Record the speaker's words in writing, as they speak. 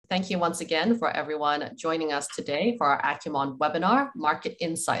Thank you once again for everyone joining us today for our AQUMON webinar, Market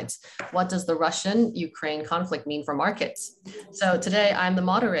Insights. What does the Russian-Ukraine conflict mean for markets? So today I'm the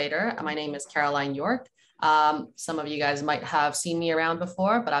moderator. My name is Caroline York. Some of you guys might have seen me around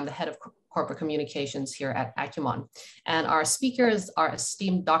before, but I'm the head of corporate communications here at AQUMON. And our speakers are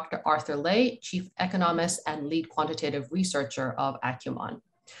esteemed Dr. Arthur Lay, Chief Economist and Lead Quantitative Researcher of AQUMON.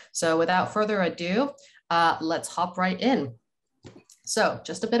 So without further ado, let's hop right in. So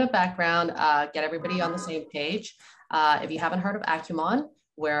just a bit of background, get everybody on the same page. If you haven't heard of AQUMON,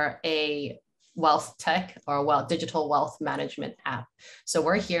 we're a wealth tech or digital wealth management app. So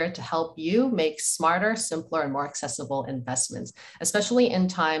we're here to help you make smarter, simpler, and more accessible investments, especially in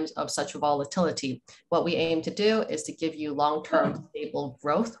times of such volatility. What we aim to do is to give you long-term stable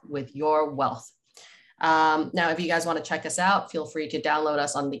growth with your wealth. Now, if you guys want to check us out, feel free to download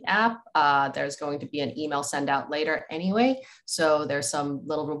us on the app. There's going to be an email send out later anyway. So there's some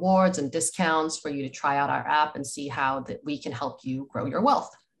little rewards and discounts for you to try out our app and see how that we can help you grow your wealth.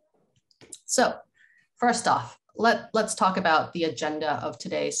 So first off, let's talk about the agenda of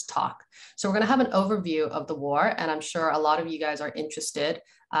today's talk. So we're going to have an overview of the war, and I'm sure a lot of you guys are interested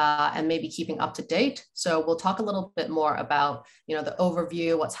and maybe keeping up to date. So we'll talk a little bit more about, the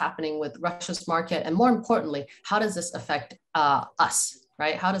overview, what's happening with Russia's market, and more importantly, how does this affect us,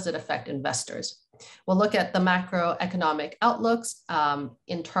 right? How does it affect investors? We'll look at the macroeconomic outlooks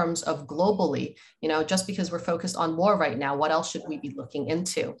in terms of globally, just because we're focused on war right now, what else should we be looking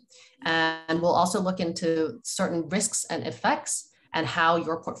into? And we'll also look into certain risks and effects and how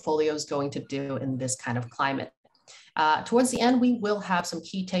your portfolio is going to do in this kind of climate. Towards the end, we will have some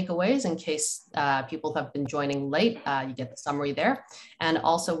key takeaways in case people have been joining late. You get the summary there. And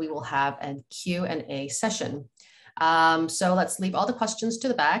also we will have a Q&A session. So let's leave all the questions to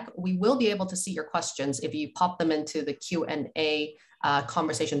the back. We will be able to see your questions if you pop them into the Q&A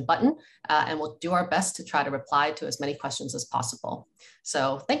conversation button, and we'll do our best to try to reply to as many questions as possible.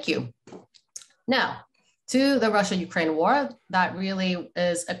 So thank you. Now, to the Russia-Ukraine war, that really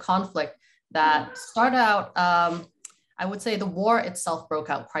is a conflict that started out, I would say the war itself broke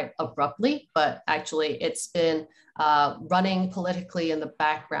out quite abruptly, but actually it's been running politically in the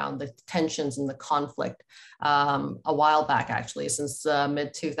background, the tensions and the conflict a while back, actually, since the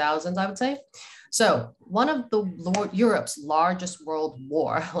mid-2000s, I would say. So one of Europe's largest world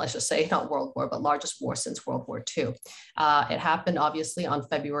war, let's just say not world war, but largest war since World War II. It happened obviously on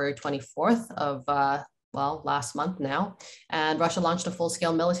February 24th of last month now, and Russia launched a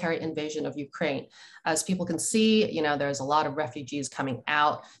full-scale military invasion of Ukraine. As people can see, there's a lot of refugees coming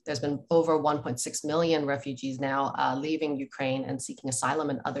out. There's been over 1.6 million refugees now leaving Ukraine and seeking asylum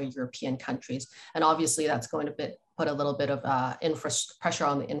in other European countries. And obviously that's going to put a little bit of pressure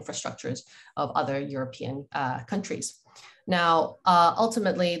on the infrastructures of other European countries. Now,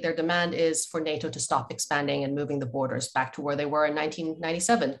 ultimately, their demand is for NATO to stop expanding and moving the borders back to where they were in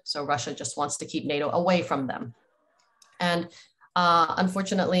 1997. So Russia just wants to keep NATO away from them. And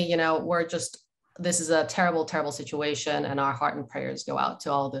unfortunately, this is a terrible, terrible situation, and our heart and prayers go out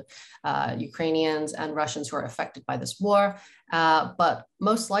to all the Ukrainians and Russians who are affected by this war. But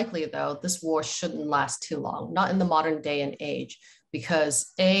most likely, though, this war shouldn't last too long, not in the modern day and age,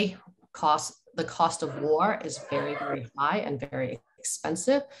 because the cost of war is very, very high and very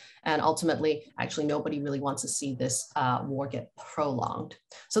expensive. And ultimately, actually, nobody really wants to see this war get prolonged.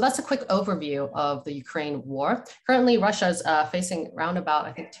 So that's a quick overview of the Ukraine war. Currently, Russia is facing around about,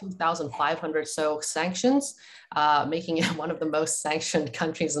 I think, 2,500 so sanctions, making it one of the most sanctioned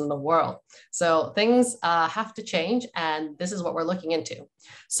countries in the world. So things have to change, and this is what we're looking into.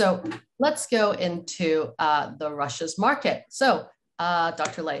 So let's go into the Russia's market. So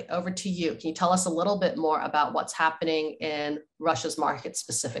Dr. Lay, over to you. Can you tell us a little bit more about what's happening in Russia's market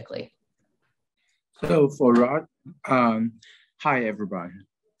specifically? So for hi everybody,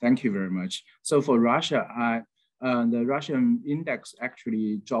 thank you very much. So for Russia, the Russian index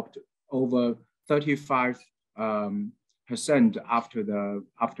actually dropped over 35% after the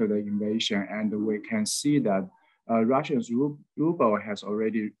invasion, and we can see that Russia's ruble has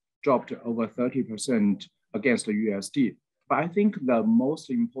already dropped over 30% against the USD. But I think the most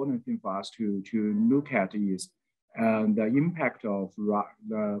important thing for us to look at is the impact of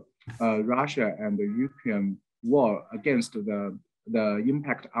Russia and the Ukraine war against the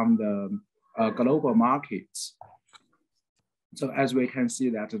impact on the global markets. So as we can see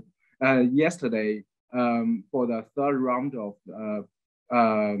that yesterday, for the third round of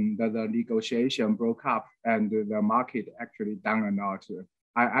the negotiation broke up and the market actually down a notch.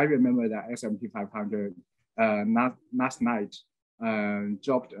 I remember that S&P 500 last night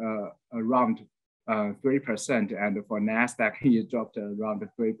dropped around 3%, and for Nasdaq it dropped around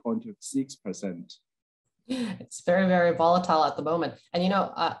 3.6%. It's very, very volatile at the moment. And,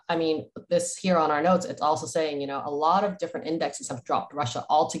 I mean, this here on our notes, it's also saying, a lot of different indexes have dropped Russia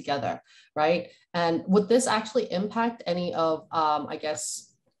altogether, right? And would this actually impact any of, I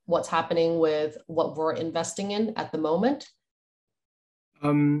guess, what's happening with what we're investing in at the moment?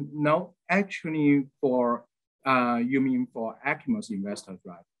 No, actually you mean for AQUMON's investors,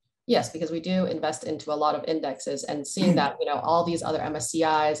 right? Yes, because we do invest into a lot of indexes, and seeing that, all these other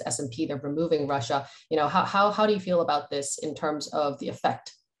MSCIs, S&P, they're removing Russia. How do you feel about this in terms of the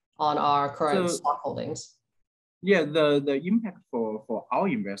effect on our current stock holdings? Yeah, the impact for our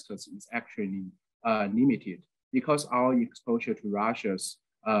investors is actually limited because our exposure to Russia's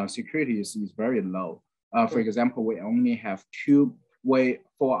securities is very low. For example, we only have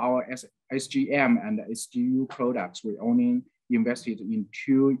for our SGM and SGU products, we only invested in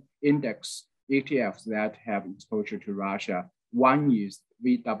 2 index ETFs that have exposure to Russia. One is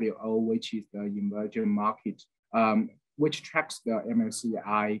VWO, which is the emerging market, which tracks the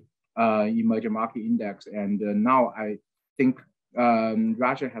MSCI emerging market index. And now I think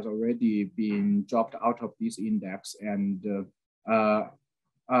Russia has already been dropped out of this index, and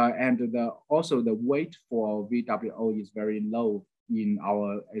also the weight for VWO is very low in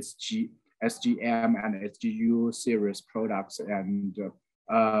our SGM and SGU series products. And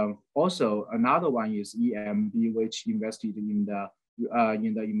also another one is EMB, which invested in the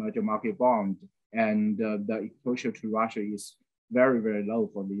emerging market bond, and the exposure to Russia is very, very low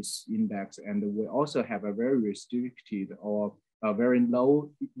for this index. And we also have a very restricted or a very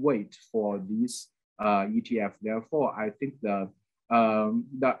low weight for this ETF. Therefore, I think the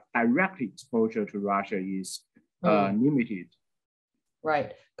direct exposure to Russia is limited.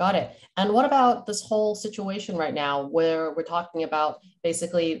 Right. Got it. And what about this whole situation right now where we're talking about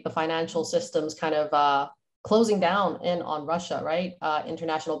basically the financial systems kind of closing down in on Russia, right?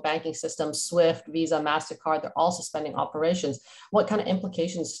 International banking systems, SWIFT, Visa, MasterCard, they're all suspending operations. What kind of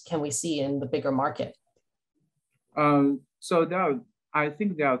implications can we see in the bigger market? So I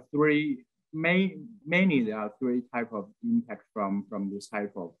think there are mainly there are 3 types of impact from this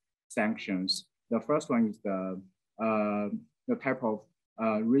type of sanctions. The first one is the type of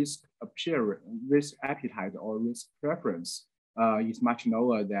risk appetite or risk preference is much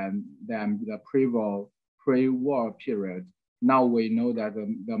lower than the pre-war period. Now we know that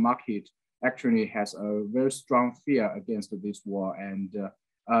the market actually has a very strong fear against this war, and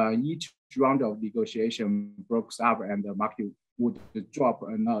each round of negotiation breaks up and the market would drop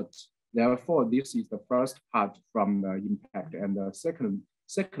a lot. Therefore, this is the first part from the impact. And the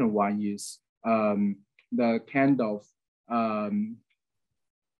second one is the kind of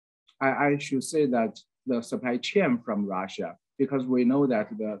I should say that the supply chain from Russia, because we know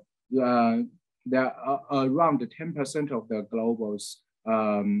that there are around 10% of the global's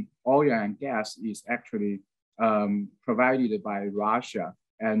oil and gas is actually provided by Russia.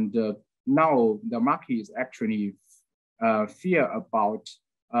 And now the market is actually fear about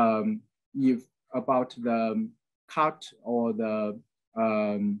the cut or the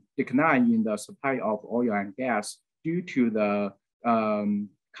decline in the supply of oil and gas due to the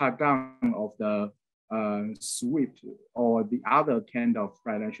cut down of the SWIFT or the other kind of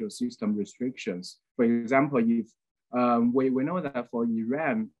financial system restrictions. For example, if we know that for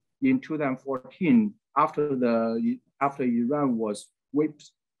Iran in 2014, after Iran was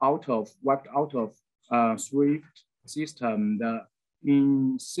wiped out of SWIFT system,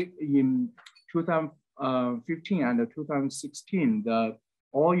 in 2015 and 2016, the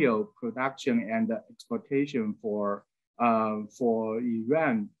oil production and the exportation for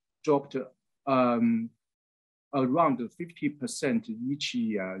Iran dropped around 50% each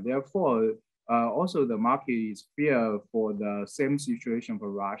year. Therefore, also the market is fear for the same situation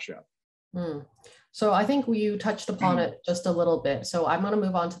for Russia. So I think you touched upon it just a little bit. So I'm going to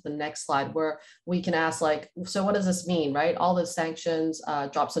move on to the next slide where we can ask, like, so what does this mean, right? All the sanctions,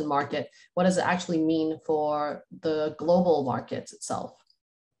 drops in market, what does it actually mean for the global markets itself?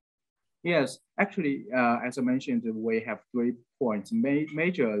 Yes, actually, as I mentioned, we have 3 points.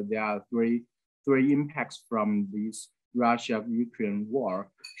 Major, there are three impacts from this Russia-Ukraine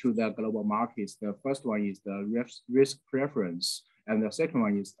war to the global markets. The first one is the risk preference. And the second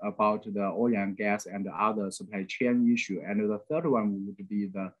one is about the oil and gas and the other supply chain issue. And the third one would be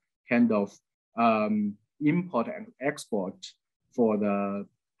the kind of import and export for the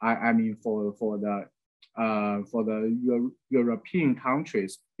European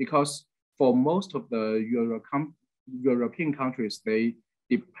countries, because for most of the European countries, they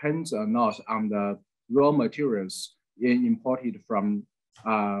depend a lot on the raw materials imported from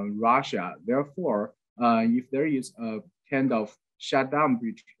Russia. Therefore, if there is a kind of shutdown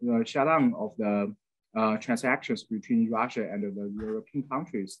of the transactions between Russia and the European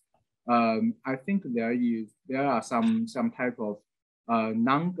countries, I think there are some type of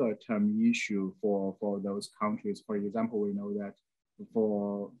longer term issue for those countries. For example, we know that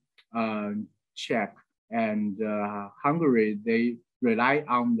for Czech and Hungary, they rely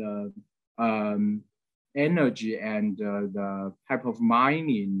on the energy and the type of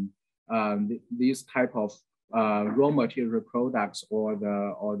mining, these type of raw material products or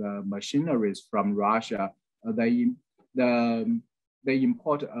the machineries from Russia. They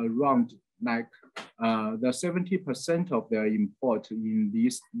import around like the 70% of their import in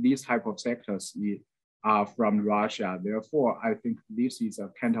these type of sectors are from Russia. Therefore, I think this is a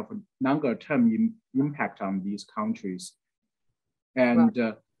kind of a longer term impact on these countries. And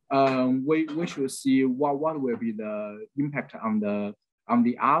we should see what will be the impact on the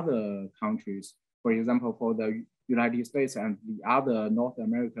other countries. For example, for the United States and the other North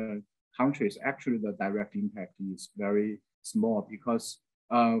American countries, actually the direct impact is very small because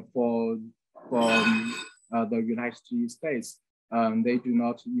for the United States, they do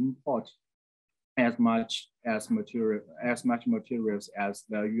not import as much materials as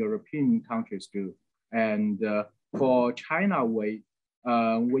the European countries do. And for China, we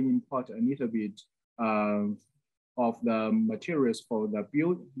import a little bit of the materials for the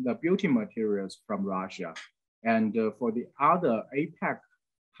beauty materials from Russia. And for the other APEC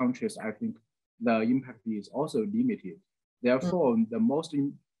countries, I think the impact is also limited. Therefore, the most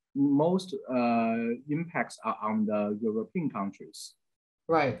impacts are on the European countries.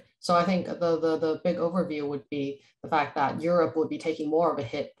 Right. So I think the big overview would be the fact that Europe would be taking more of a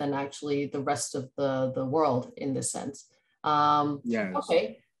hit than actually the rest of the world in this sense. Yes.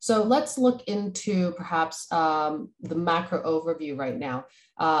 Okay. So let's look into perhaps the macro overview right now.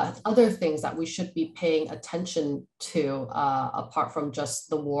 Other things that we should be paying attention to apart from just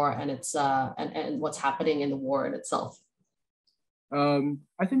the war and its and what's happening in the war in itself.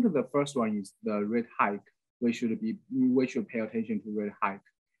 I think the first one is the rate hike. We should pay attention to rate hike.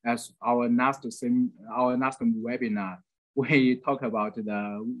 As our last webinar, we talk about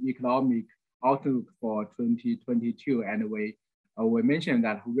the economic outlook for 2022, and we mentioned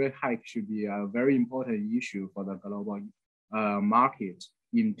that rate hike should be a very important issue for the global market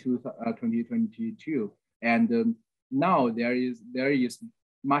in 2022. And now there is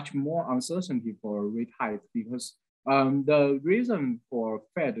much more uncertainty for rate hike because the reason for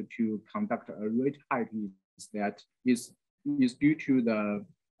Fed to conduct a rate hike is due to the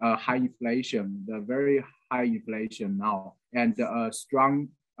high inflation, the very high inflation now, and strong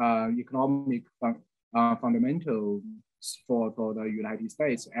economic fundamentals for the United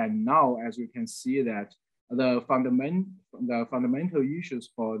States. And now, as we can see that the fundamental issues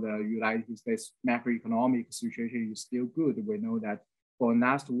for the United States macroeconomic situation is still good. We know that for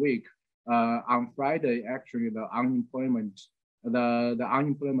last week, on Friday, actually the unemployment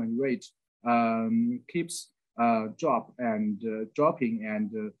rate keeps dropping,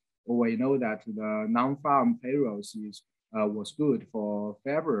 and we know that the non-farm payrolls was good for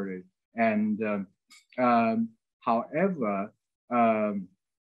February. And however,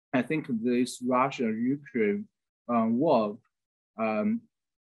 I think this Russia-Ukraine war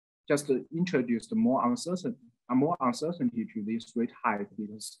just introduced more uncertainty to this rate hike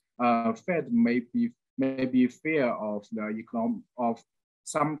because Fed may be fear of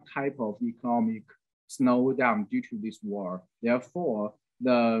some type of economic slowdown due to this war. Therefore,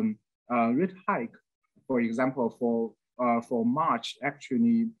 the rate hike, for example, for March,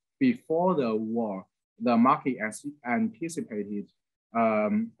 actually before the war, the market anticipated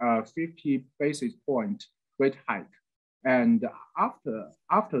 50 basis point rate hike. And after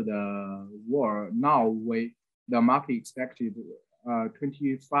the war, now the market expected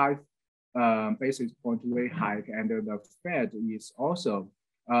 25 basis point rate hike, and the Fed is also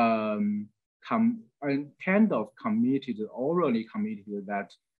kind of orally committed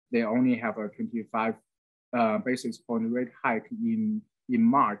that they only have a 25 basis point rate hike in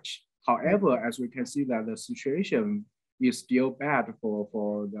March. However, as we can see that the situation is still bad for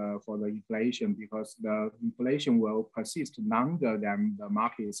the inflation because the inflation will persist longer than the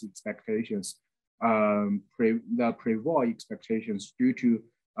market's expectations, the pre-war expectations due to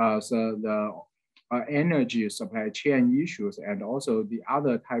the energy supply chain issues and also the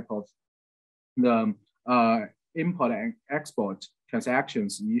other type of the import and export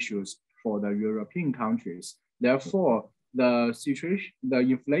transactions issues for the European countries. Therefore, the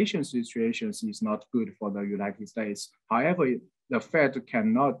inflation situation is not good for the United States. However, the Fed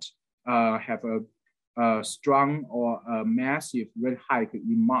cannot have a strong or a massive rate hike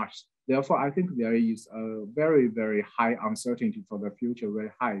in March. Therefore, I think there is a very, very high uncertainty for the future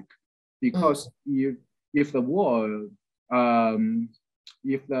rate hike, because if the war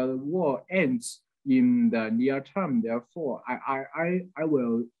ends in the near term, therefore, I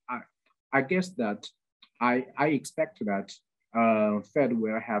guess that I expect that Fed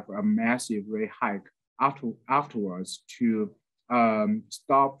will have a massive rate hike afterwards to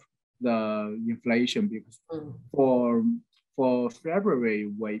stop the inflation, because for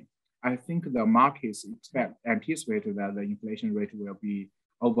February, I think the markets anticipated that the inflation rate will be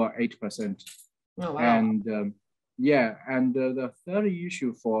over 8%. Oh, wow. And the third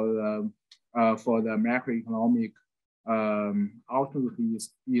issue for the macroeconomic outlook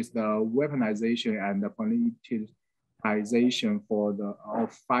is the weaponization and the politicization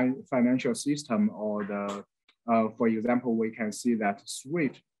of financial system, or for example, we can see that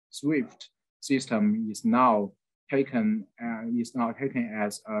SWIFT system is now taken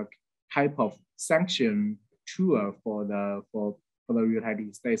as a type of sanction tool for the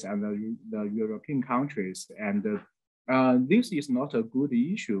United States and the European countries. And this is not a good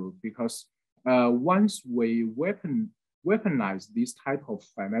issue, because once we weaponize this type of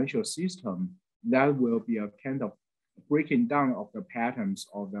financial system, that will be a kind of breaking down of the patterns,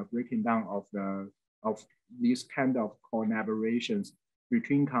 or the breaking down of these kind of collaborations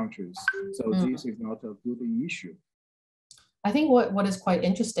between countries. So this is not a good issue. I think what is quite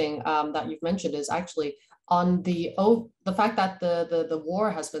interesting that you've mentioned is actually on the fact that the war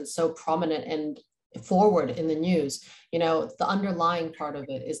has been so prominent and forward in the news. You know, the underlying part of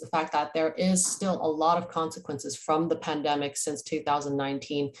it is the fact that there is still a lot of consequences from the pandemic since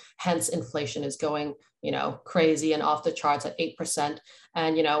 2019. Hence, inflation is going, you know, crazy and off the charts at 8%.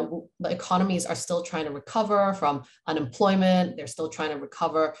 And, you know, the economies are still trying to recover from unemployment. They're still trying to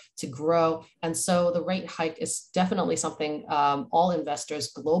recover to grow. And so the rate hike is definitely something all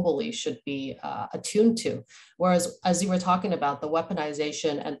investors globally should be attuned to. Whereas, as you were talking about, the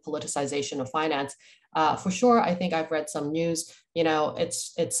weaponization and politicization of finance, for sure, I think I've read some news, you know,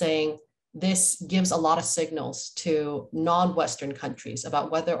 it's saying this gives a lot of signals to non-Western countries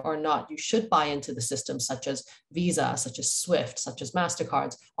about whether or not you should buy into the systems such as Visa, such as SWIFT, such as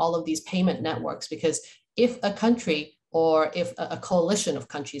MasterCards, all of these payment networks. Because if a country or if a coalition of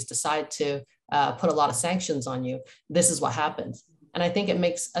countries decide to put a lot of sanctions on you, this is what happens. And I think it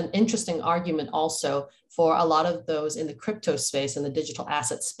makes an interesting argument also for a lot of those in the crypto space and the digital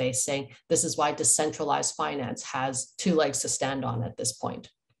asset space, saying this is why decentralized finance has two legs to stand on at this point.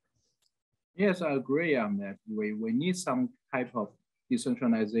 Yes, I agree on that. We need some type of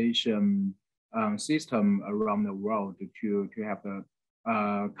decentralization system around the world to have the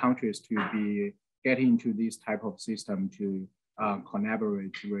countries to be getting into this type of system to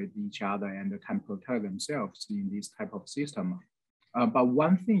collaborate with each other and can protect themselves in this type of system. But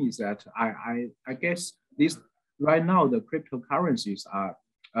one thing is that I guess this right now the cryptocurrencies are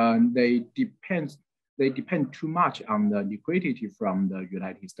they depend too much on the liquidity from the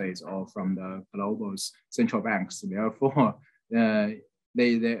United States or from the global central banks. Therefore, their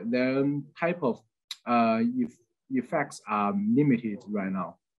type of effects are limited right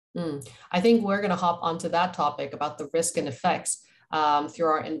now. I think we're going to hop onto that topic about the risk and effects through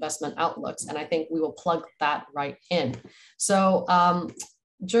our investment outlooks. And I think we will plug that right in. So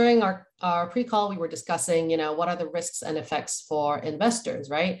during our pre-call, we were discussing, you know, what are the risks and effects for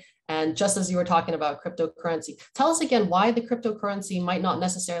investors, right? And just as you were talking about cryptocurrency, tell us again why the cryptocurrency might not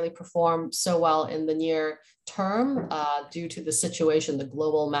necessarily perform so well in the near term due to the situation, the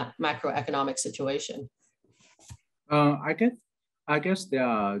global macroeconomic situation. I guess there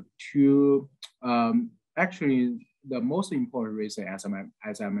are two. Actually, the most important reason, as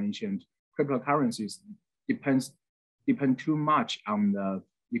I mentioned, cryptocurrencies depend too much on the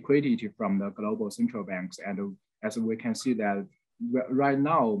liquidity from the global central banks, and as we can see that right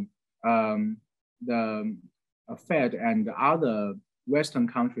now, the Fed and other Western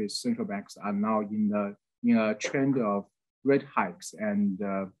countries' central banks are now in a trend of rate hikes and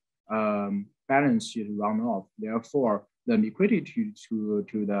balance sheet runoff. Therefore, the liquidity to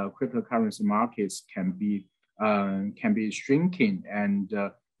the cryptocurrency markets can be shrinking, and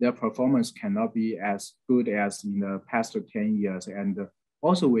their performance cannot be as good as in the past 10 years. And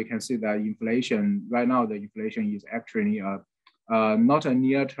also, we can see that inflation right now, the inflation is actually not a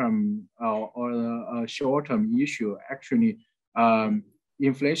near-term or a short-term issue. Actually,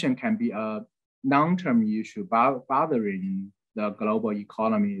 inflation can be a long-term issue bothering the global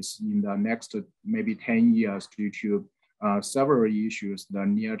economies in the next maybe 10 years due to several issues. The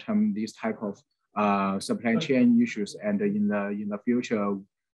near-term, this type of supply chain issues, and in the future,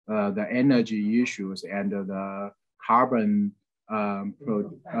 the energy issues and the carbon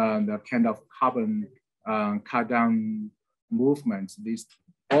the kind of carbon cut down movements.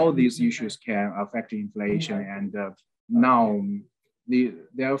 All these issues can affect inflation, and now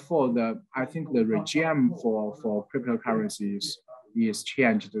therefore I think the regime for cryptocurrencies is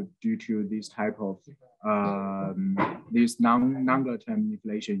changed due to this type of this longer term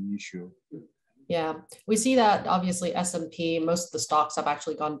inflation issue. Yeah, we see that obviously S&P, most of the stocks have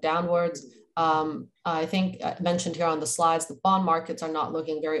actually gone downwards. I think I mentioned here on the slides, the bond markets are not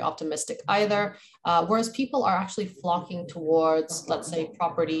looking very optimistic either, whereas people are actually flocking towards, let's say,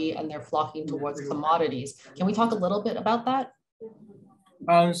 property, and they're flocking towards commodities. Can we talk a little bit about that?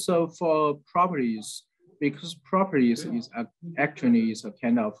 So for properties, because properties is actually a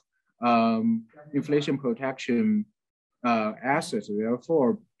kind of inflation protection asset,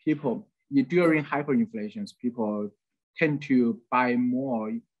 therefore people, during hyperinflations, people tend to buy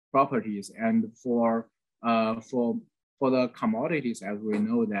more properties, and for the commodities, as we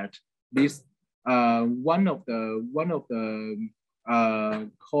know that this one of the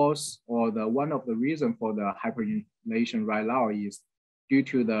cause, or one of the reason for the hyperinflation right now is due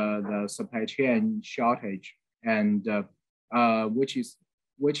to the supply chain shortage, and which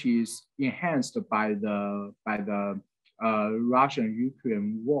is enhanced by the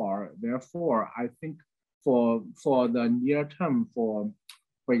Russian-Ukraine war. Therefore, I think for the near term, for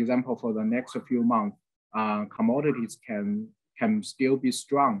example, for the next few months, commodities can still be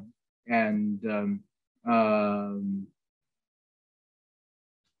strong, and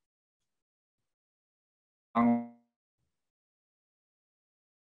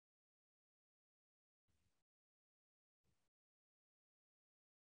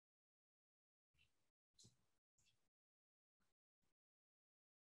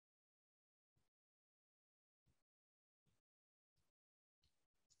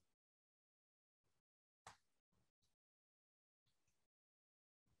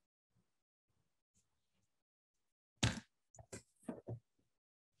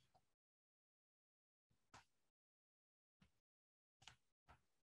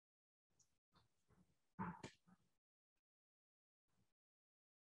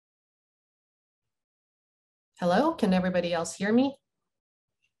Hello, can everybody else hear me?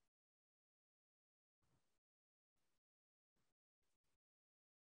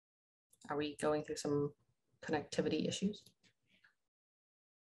 Are we going through some connectivity issues?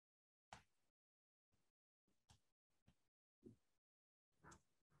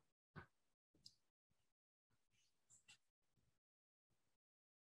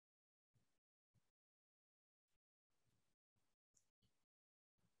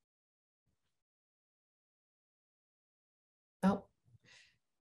 Oh.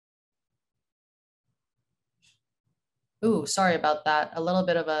 Ooh, sorry about that. A little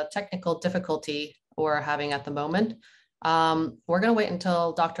bit of a technical difficulty we're having at the moment. We're going to wait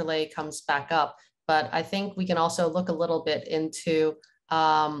until Dr. Lei comes back up, but I think we can also look a little bit into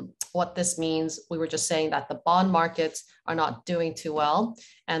what this means. We were just saying that the bond markets are not doing too well,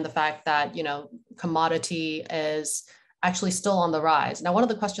 and the fact that, you know, commodity is actually still on the rise. Now, one of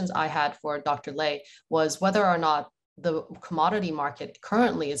the questions I had for Dr. Lei was whether or not the commodity market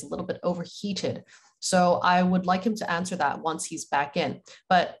currently is a little bit overheated. So I would like him to answer that once he's back in.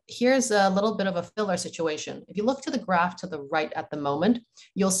 But here's a little bit of a filler situation. If you look to the graph to the right at the moment,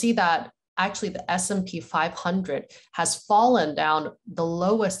 you'll see that actually the S&P 500 has fallen down the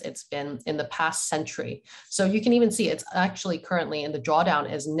lowest it's been in the past century. So you can even see it's actually currently in the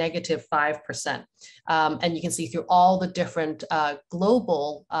drawdown is negative 5%. And you can see through all the different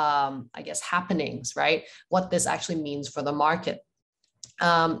global, I guess, happenings, right? What this actually means for the market.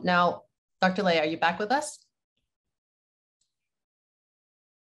 Now, Dr. Lei, are you back with us?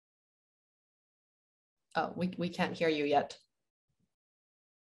 Oh, we can't hear you yet.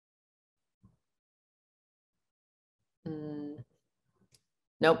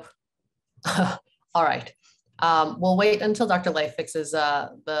 Nope. All right. We'll wait until Dr. Lei fixes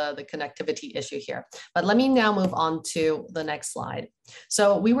the connectivity issue here. But let me now move on to the next slide.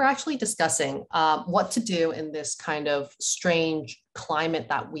 So we were actually discussing what to do in this kind of strange climate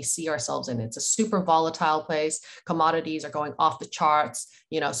that we see ourselves in. It's a super volatile place. Commodities are going off the charts.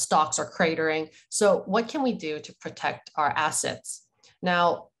 You know, stocks are cratering. So what can we do to protect our assets?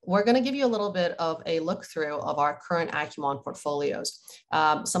 Now, we're going to give you a little bit of a look through of our current AQUMON portfolios.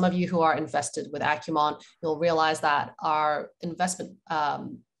 Some of you who are invested with AQUMON, you'll realize that our investment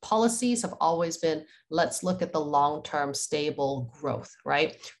policies have always been, let's look at the long-term stable growth,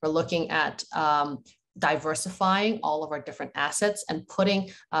 right? We're looking at diversifying all of our different assets and putting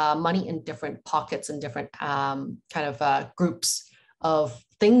money in different pockets and different kind of groups of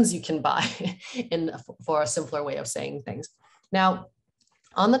things you can buy for a simpler way of saying things. Now,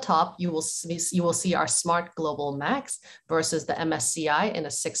 on the top, you will see our Smart Global Max versus the MSCI in a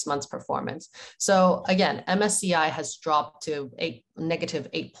 6 months performance. So again, MSCI has dropped to negative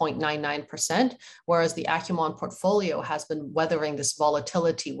 8.99%, whereas the AQUMON portfolio has been weathering this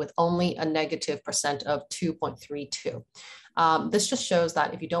volatility with only a negative percent of 2.32. This just shows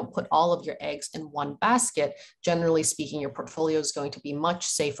that if you don't put all of your eggs in one basket, generally speaking, your portfolio is going to be much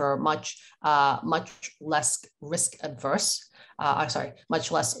safer, much less risk adverse. Much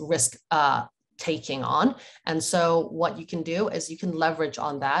less risk taking on. And so what you can do is you can leverage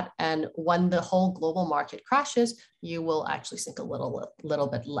on that. And when the whole global market crashes, you will actually sink a little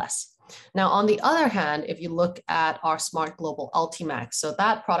bit less. Now, on the other hand, if you look at our Smart Global Ultimax, so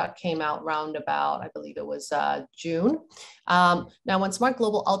that product came out round about, I believe it was June. Now, when Smart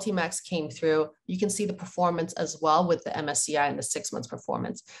Global Ultimax came through, you can see the performance as well with the MSCI and the 6 months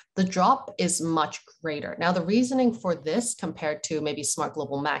performance. The drop is much greater. Now, the reasoning for this compared to maybe Smart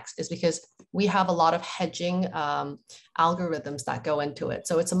Global Max is because we have a lot of hedging algorithms that go into it.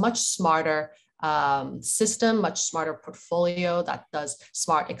 So it's a much smarter system, much smarter portfolio that does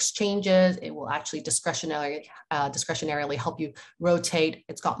smart exchanges. It will actually discretionarily help you rotate.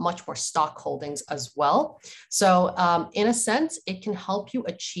 It's got much more stock holdings as well. So in a sense, it can help you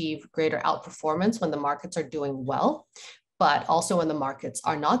achieve greater outperformance when the markets are doing well. But also when the markets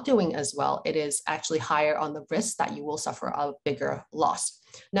are not doing as well, it is actually higher on the risk that you will suffer a bigger loss.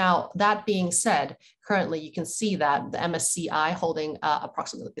 Now, that being said, currently you can see that the MSCI holding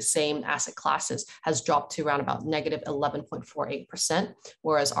approximately the same asset classes has dropped to around about negative 11.48%,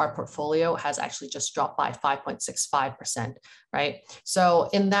 whereas our portfolio has actually just dropped by 5.65%, right? So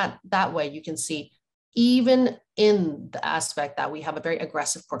in that way, you can see even in the aspect that we have a very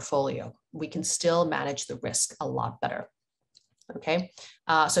aggressive portfolio, we can still manage the risk a lot better. Okay,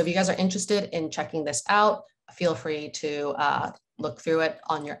 so if you guys are interested in checking this out, feel free to look through it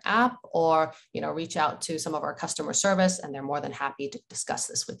on your app or reach out to some of our customer service, and they're more than happy to discuss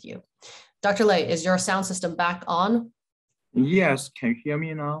this with you. Dr. Lei, is your sound system back on? Yes, can you hear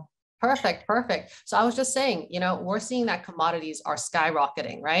me now? Perfect, perfect. So I was just saying, we're seeing that commodities are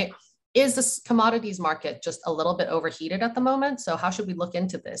skyrocketing, right? Is this commodities market just a little bit overheated at the moment? So how should we look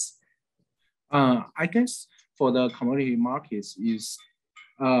into this? I guess for the commodity markets is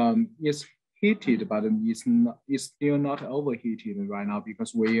heated, but it's still not overheated right now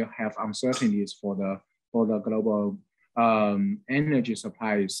because we have uncertainties for the global energy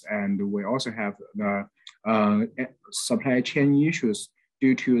supplies, and we also have the supply chain issues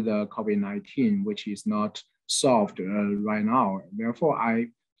due to the COVID-19, which is not solved right now. Therefore,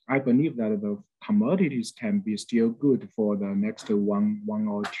 I believe that the commodities can be still good for the next one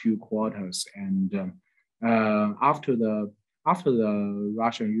or two quarters, and after the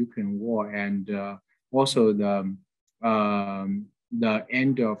Russian-Ukraine war and also the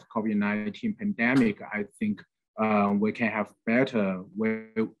end of COVID-19 pandemic, I think we can have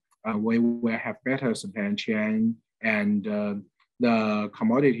we will have better supply chain, and the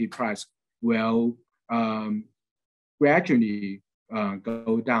commodity price will gradually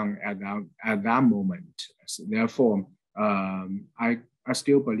go down at that moment. So therefore, I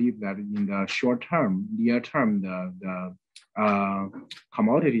still believe that in the short term, near term, the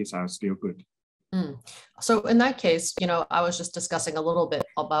commodities are still good. So in that case, I was just discussing a little bit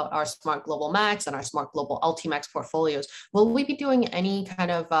about our Smart Global Max and our Smart Global Ultimax portfolios. Will we be doing any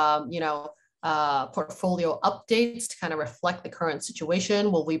kind of, portfolio updates to kind of reflect the current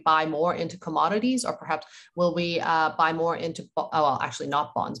situation? Will we buy more into commodities, or perhaps will we buy more into, well, actually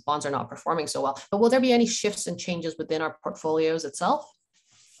not bonds. Bonds are not performing so well, but will there be any shifts and changes within our portfolios itself?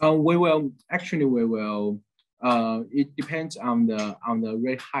 We will. It depends on the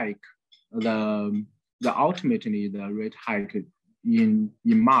rate hike. Ultimately the rate hike in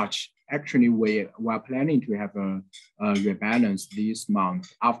March. Actually, we are planning to have a rebalance this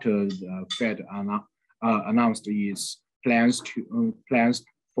month after the Fed announced its plans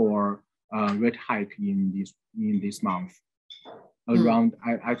for rate hike in this month. Around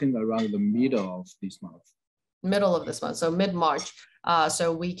I think around the middle of this month. Middle of this month, so mid-March.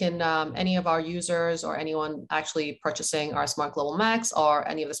 So we can, any of our users or anyone actually purchasing our Smart Global Max or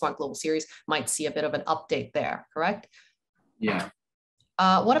any of the Smart Global series might see a bit of an update there, correct? Yeah.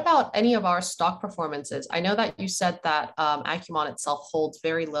 What about any of our stock performances? I know that you said that AQUMON itself holds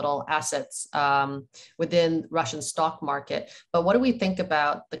very little assets within Russian stock market, but what do we think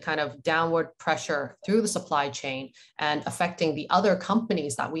about the kind of downward pressure through the supply chain and affecting the other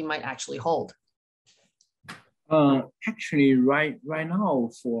companies that we might actually hold? Actually, right now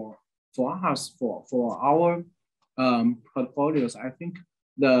for us, for our portfolios, I think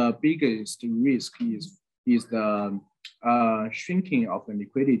the biggest risk is the shrinking of the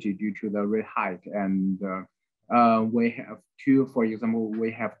liquidity due to the rate hike. And we have two, for example,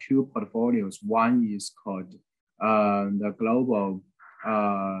 we have two portfolios. One is called the global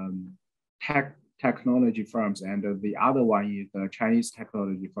technology firms, and the other one is the Chinese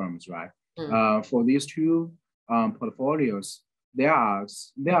technology firms, right? For these two portfolios, there are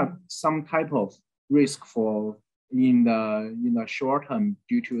some type of risk for in the short term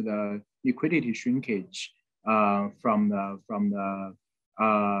due to the liquidity shrinkage from the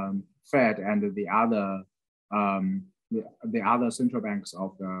Fed and the other central banks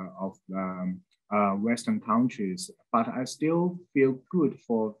of the Western countries. But I still feel good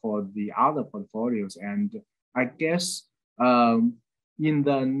for the other portfolios, and I guess in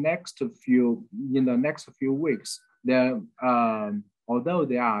the next few weeks, there although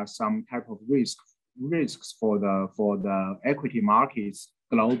there are some type of risks for the equity markets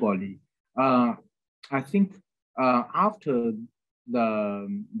globally, I think after the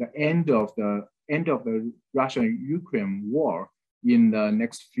end of the Russian-Ukraine war in the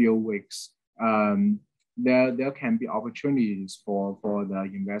next few weeks, there can be opportunities for the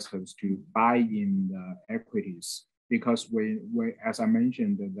investors to buy in the equities, because we as I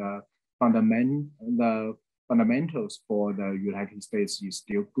mentioned, the fundamentals for the United States is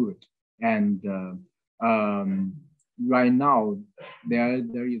still good. And right now,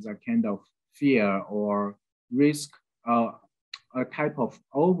 there is a kind of fear or risk, a type of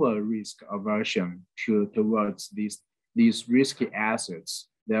over risk aversion towards these risky assets.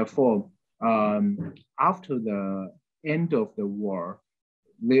 Therefore, after the end of the war,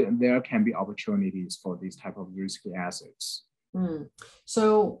 there can be opportunities for these type of risky assets.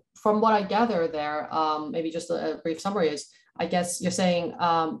 So from what I gather there, maybe just a brief summary is, I guess you're saying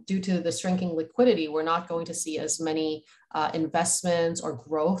due to the shrinking liquidity, we're not going to see as many investments or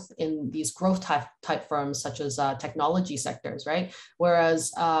growth in these growth type firms such as technology sectors, right?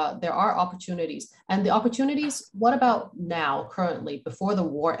 Whereas there are opportunities. And the opportunities, what about now, currently, before the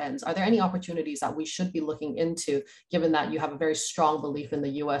war ends? Are there any opportunities that we should be looking into, given that you have a very strong belief in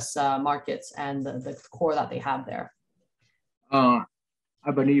the US markets and the core that they have there? I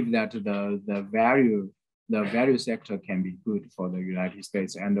believe that the value sector can be good for the United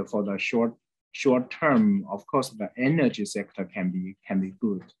States, and for the short term, of course, the energy sector can be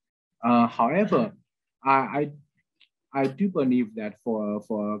good. However, I do believe that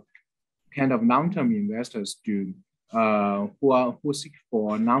for kind of long-term investors who seek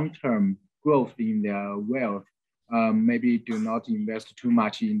for long-term growth in their wealth, maybe do not invest too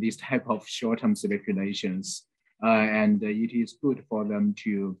much in this type of short-term speculations. And it is good for them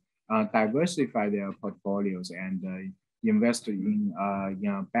to diversify their portfolios and invest in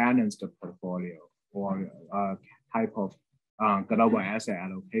a balanced portfolio or type of global asset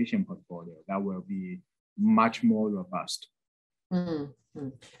allocation portfolio that will be much more robust. Mm-hmm.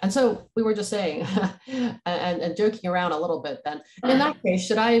 And so we were just saying and joking around a little bit then, in that case,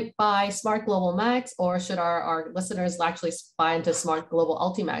 should I buy Smart Global Max, or should our listeners actually buy into Smart Global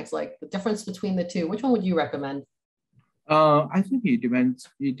Ultimax? Like, the difference between the two, which one would you recommend? I think it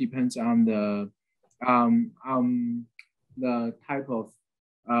depends on the type of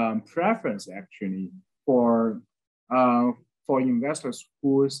preference, actually, for investors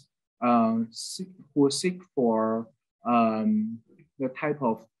who seek for the type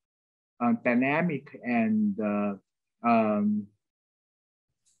of dynamic and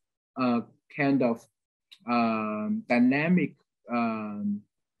kind of dynamic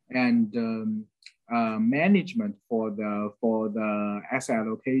and management for the asset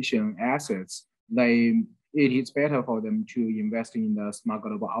allocation assets. It is better for them to invest in the Smart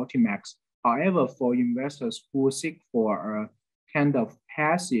Global Ultimax. However, for investors who seek for a kind of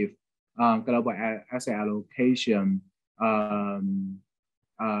passive global asset allocation,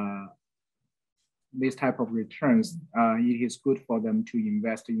 this type of returns, it is good for them to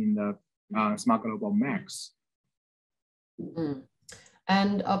invest in the Smart Global Max. Mm.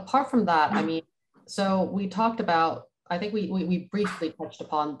 And apart from that, I mean, so we talked about, I think we briefly touched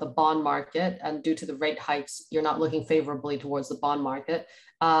upon the bond market, and due to the rate hikes, you're not looking favorably towards the bond market.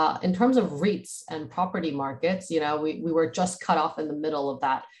 In terms of REITs and property markets, you know, we were just cut off in the middle of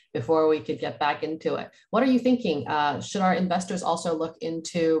that before we could get back into it. What are you thinking? Should our investors also look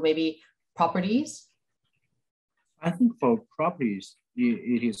into maybe properties? I think for properties,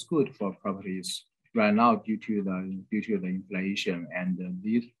 it is good for properties right now due to the inflation, and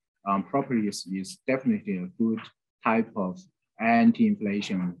these properties is definitely a good type of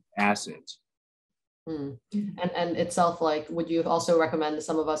anti-inflation asset. Hmm. And itself, like, would you also recommend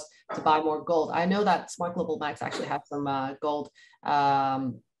some of us to buy more gold? I know that Smart Global Max actually has some gold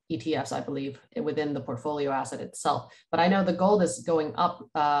ETFs, I believe, within the portfolio asset itself. But I know the gold is going up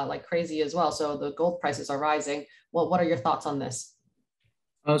like crazy as well. So the gold prices are rising. Well, what are your thoughts on this?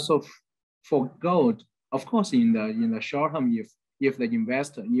 So for gold, of course, in the short term, if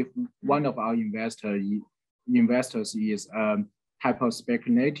one of our investors is hyper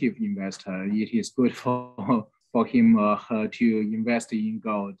speculative investor, it is good for him or her to invest in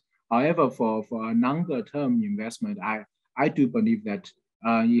gold. However, for a longer term investment, I do believe that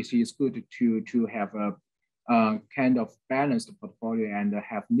it is good to have a kind of balanced portfolio and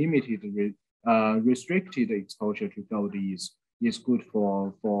have limited restricted exposure to gold is good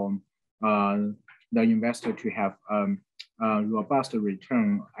for uh, the investor to have robust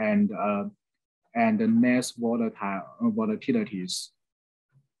return and less volatilities.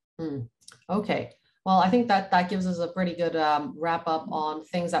 Hmm. Okay. Well, I think that that gives us a pretty good wrap up on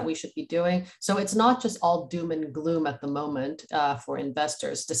things that we should be doing. So it's not just all doom and gloom at the moment for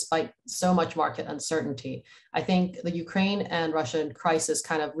investors, despite so much market uncertainty. I think the Ukraine and Russian crisis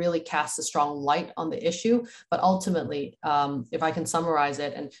kind of really casts a strong light on the issue. But ultimately, if I can summarize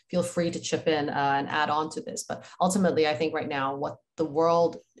it, and feel free to chip in and add on to this, but ultimately, I think right now what the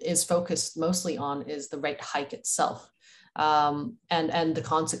world is focused mostly on is the rate hike itself, and the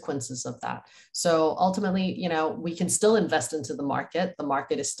consequences of that. So ultimately, you know, we can still invest into the market. The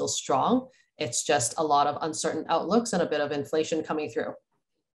market is still strong. It's just a lot of uncertain outlooks and a bit of inflation coming through.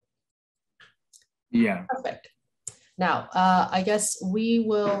 Yeah. Perfect. Now, I guess we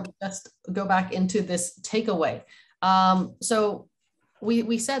will just go back into this takeaway. So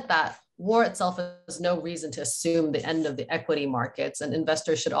we said that war itself is no reason to assume the end of the equity markets, and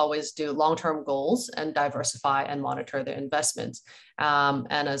investors should always do long-term goals and diversify and monitor their investments. And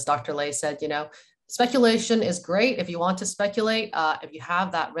as Dr. Lay said, you know, speculation is great if you want to speculate. If you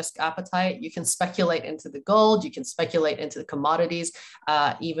have that risk appetite, you can speculate into the gold, you can speculate into the commodities,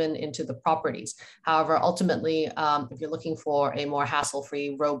 even into the properties. However, ultimately, if you're looking for a more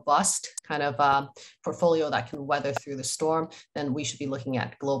hassle-free, robust kind of portfolio that can weather through the storm, then we should be looking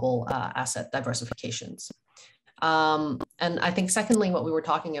at global asset diversifications. And I think secondly, what we were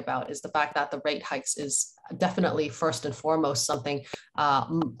talking about is the fact that the rate hikes is definitely first and foremost something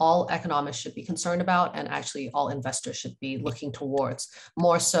all economists should be concerned about, and actually all investors should be looking towards,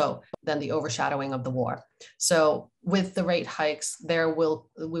 more so than the overshadowing of the war. So with the rate hikes, we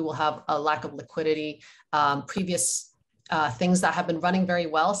will have a lack of liquidity. Previous things that have been running very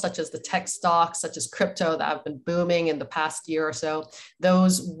well, such as the tech stocks, such as crypto that have been booming in the past year or so,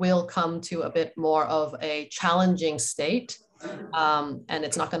 those will come to a bit more of a challenging state. And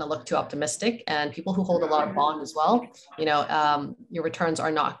it's not going to look too optimistic. And people who hold a lot of bond as well, you know, your returns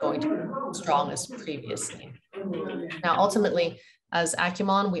are not going to be as strong as previously. Now, ultimately, as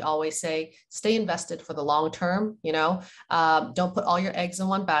AQUMON, we always say, stay invested for the long term. You know, don't put all your eggs in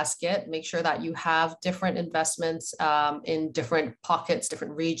one basket. Make sure that you have different investments in different pockets,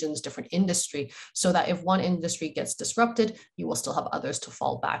 different regions, different industry, so that if one industry gets disrupted, you will still have others to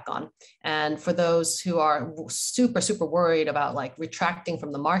fall back on. And for those who are super, super worried about like retracting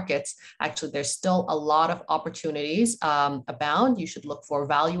from the markets, actually, there's still a lot of opportunities abound. You should look for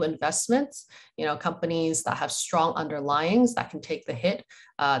value investments, you know, companies that have strong underlyings that can take the hit,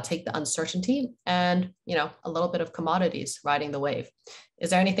 take the uncertainty, and, you know, a little bit of commodities riding the wave. Is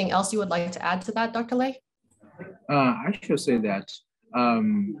there anything else you would like to add to that, Dr. Lay? I should say that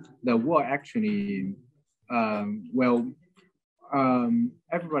the war actually,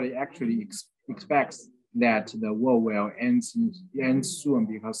 everybody actually expects that the war will end soon,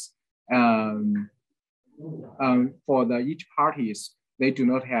 because for each parties, they do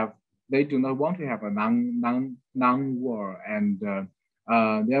not want to have a long war, and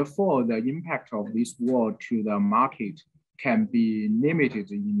therefore the impact of this war to the market can be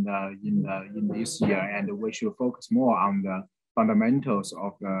limited in this year, and we should focus more on the fundamentals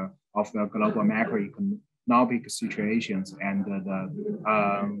of the global macroeconomic situations and the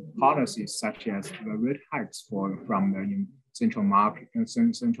policies such as the rate hikes from the central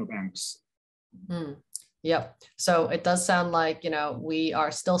banks. Mm. Yep. So it does sound like, you know, we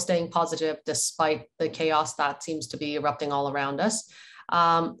are still staying positive despite the chaos that seems to be erupting all around us.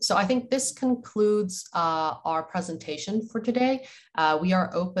 So I think this concludes our presentation for today. We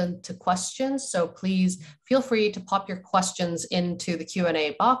are open to questions, so please feel free to pop your questions into the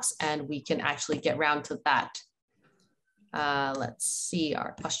Q&A box and we can actually get round to that. Let's see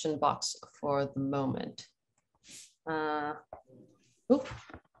our question box for the moment.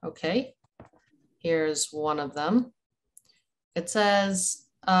 Okay. Here's one of them. It says,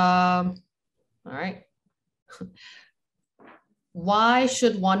 All right. Why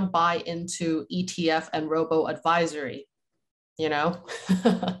should one buy into ETF and robo advisory? You know?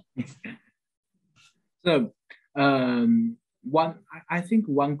 So I think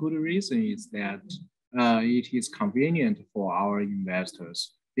one good reason is that it is convenient for our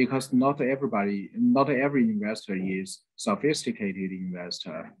investors because not every investor is sophisticated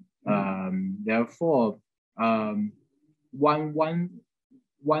investor. Therefore, one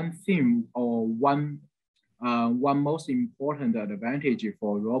thing or one most important advantage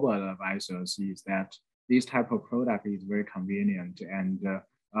for robo advisors is that this type of product is very convenient, and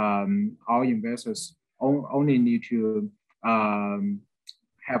our investors only need to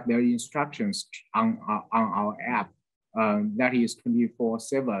have their instructions on our app that is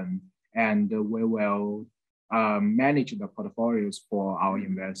 24/7, and we will manage the portfolios for our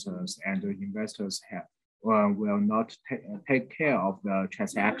investors, and the investors will not take care of the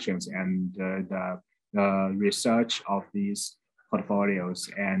transactions and the research of these portfolios,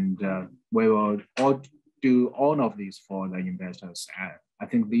 and we will all do all of this for the investors. I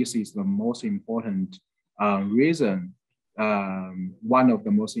think this is the most important reason, one of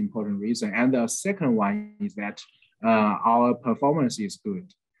the most important reasons. And the second one is that our performance is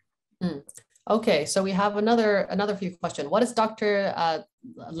good. Okay, so we have another few questions. What is Dr.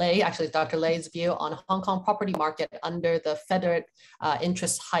 Lei, actually Dr. Lei's view on Hong Kong property market under the Fed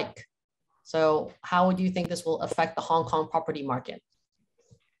interest hike? So how do you think this will affect the Hong Kong property market?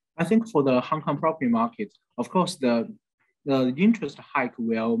 I think for the Hong Kong property market, of course, the interest hike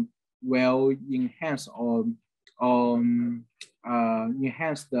will enhance or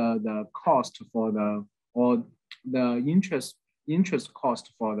enhance the cost for the interest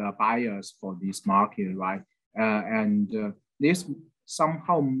cost for the buyers for this market, right? And this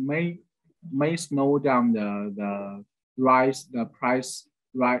somehow may slow down the price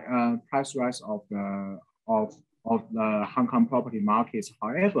rise of the Hong Kong property markets.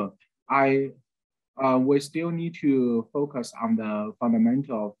 However, we still need to focus on the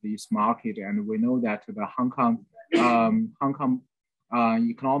fundamental of this market, and we know that the Hong Kong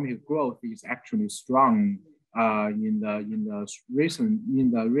economic growth is actually strong in the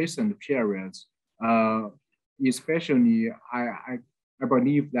recent periods. Especially, I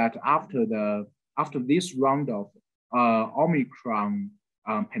believe that after this round of Omicron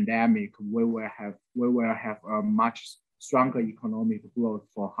pandemic, we will have a much stronger economic growth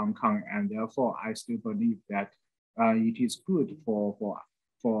for Hong Kong, and therefore I still believe that it is good for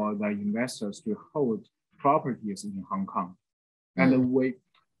the investors to hold properties in Hong Kong. And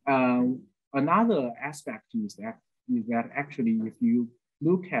another aspect is that actually, if you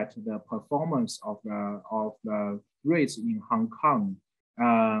look at the performance of the rates in Hong Kong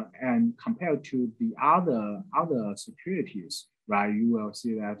and compared to the other securities, right, you will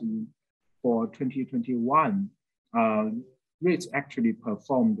see that for 2021, rates actually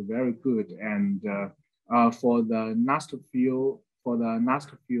performed very good, and for the last few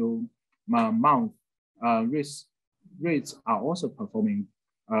months, rates are also performing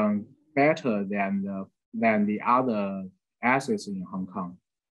better than the other assets in Hong Kong.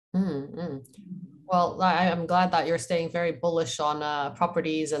 Well, I'm glad that you're staying very bullish on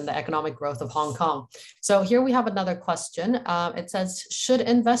properties and the economic growth of Hong Kong. So here we have another question. It says, should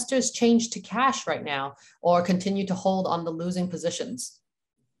investors change to cash right now or continue to hold on the losing positions?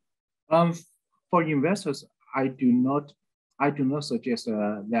 For investors, I do not suggest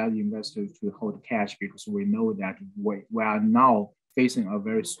that investors to hold cash, because we know that we are now facing a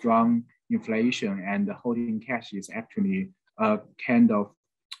very strong inflation, and holding cash is actually a kind of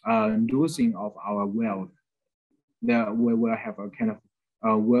losing of our wealth. That we will have a kind of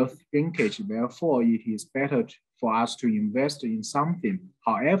wealth shrinkage. Therefore, it is better for us to invest in something.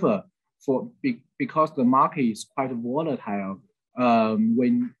 However, because the market is quite volatile,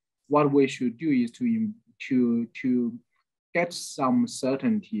 what we should do is to get some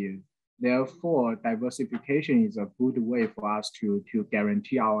certainty. Therefore, diversification is a good way for us to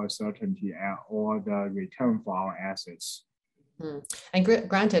guarantee our certainty or the return for our assets. And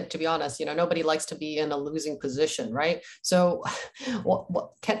granted, to be honest, nobody likes to be in a losing position, right? So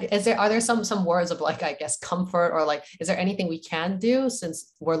are there some words of, like, I guess, comfort, or like, is there anything we can do,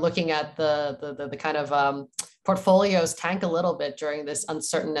 since we're looking at the kind of portfolios tank a little bit during this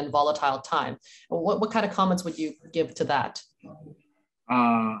uncertain and volatile time? What kind of comments would you give to that?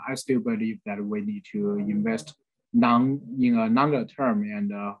 I still believe that we need to invest in a longer term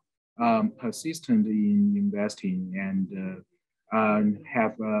and persistent in investing, and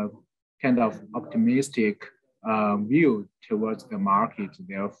have a kind of optimistic view towards the market.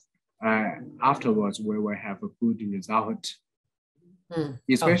 Afterwards, we will have a good result.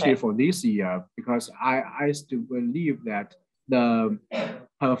 especially Okay. for this year, because I still believe that the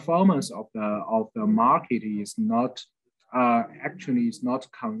performance of the market is not actually is not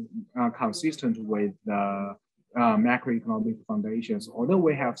consistent with the macroeconomic foundations. Although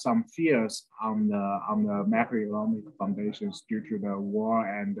we have some fears on the macroeconomic foundations due to the war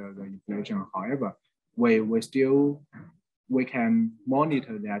and the inflation, however, we can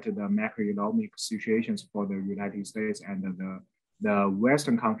monitor that the macroeconomic situations for the United States and the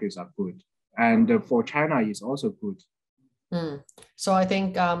Western countries are good, and for China is also good. So I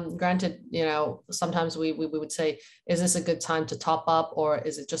think, granted, sometimes we would say, is this a good time to top up, or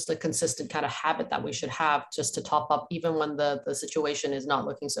is it just a consistent kind of habit that we should have just to top up even when the situation is not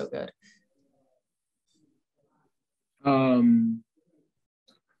looking so good?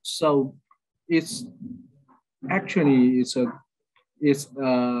 So it's actually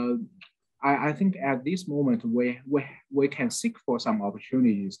I think at this moment we can seek for some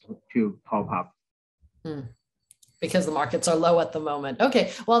opportunities to top up. Because the markets are low at the moment.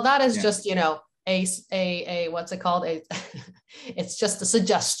 Okay, well, that is just, a what's it called? It's just a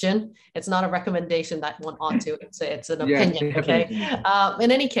suggestion. It's not a recommendation that one ought to. It's an opinion. Okay.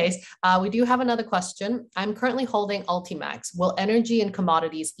 In any case, we do have another question. I'm currently holding Ultimax. Will energy and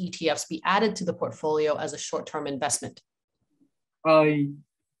commodities ETFs be added to the portfolio as a short-term investment?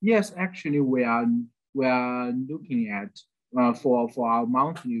 Yes, actually, we are looking at for our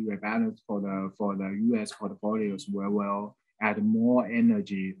monthly rebalance for the U.S. portfolios, we will add more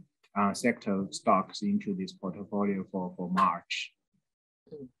energy sector stocks into this portfolio for March.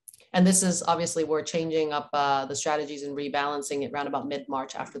 And this is obviously, we're changing up the strategies and rebalancing it around about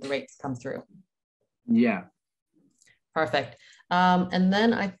mid-March after the rates come through. Yeah. Perfect. And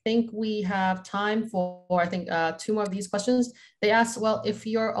then I think we have time for, two more of these questions. They asked, well, if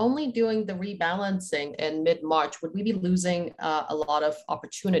you're only doing the rebalancing in mid-March, would we be losing a lot of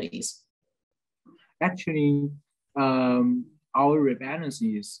opportunities? Actually, our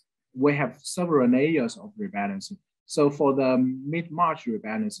rebalancing is, we have several layers of rebalancing. So for the mid-March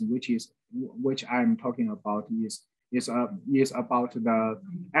rebalancing, which I'm talking about is about the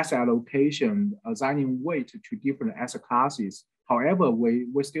asset allocation, assigning weight to different asset classes. However,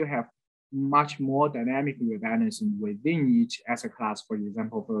 we still have much more dynamic rebalancing within each asset class. For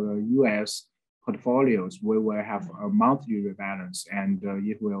example, for the US portfolios, we will have a monthly rebalance, and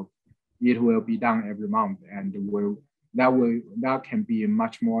it will be done every month, and that can be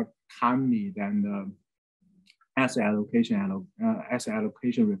much more timely than the asset allocation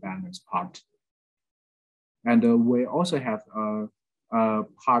rebalance part. And we also have a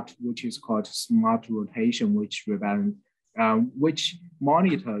part which is called smart rotation, which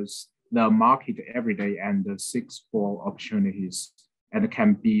monitors the market every day and seeks for opportunities and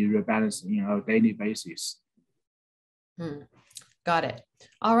can be rebalanced on a daily basis. Got it.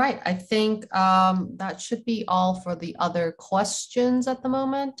 All right. I think that should be all for the other questions at the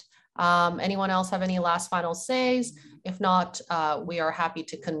moment. Anyone else have any last final says? If not, we are happy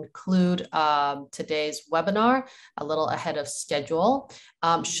to conclude today's webinar a little ahead of schedule.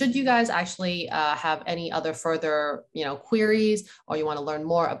 Should you guys actually have any other further queries, or you want to learn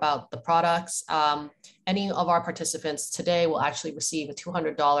more about the products, any of our participants today will actually receive a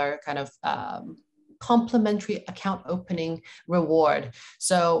 $200 kind of complimentary account opening reward.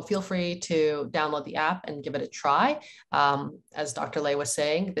 So feel free to download the app and give it a try. As Dr. Lei was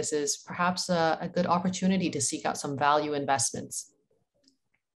saying, this is perhaps a good opportunity to seek out some value investments.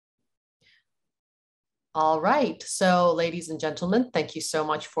 All right. So ladies and gentlemen, thank you so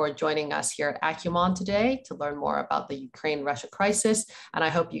much for joining us here at AQUMON today to learn more about the Ukraine-Russia crisis. And I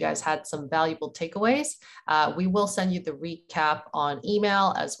hope you guys had some valuable takeaways. We will send you the recap on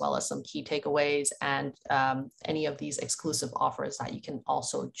email, as well as some key takeaways and any of these exclusive offers that you can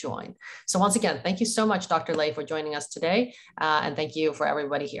also join. So once again, thank you so much, Dr. Lei, for joining us today. And thank you for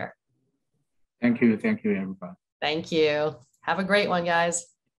everybody here. Thank you. Thank you, everybody. Thank you. Have a great one, guys.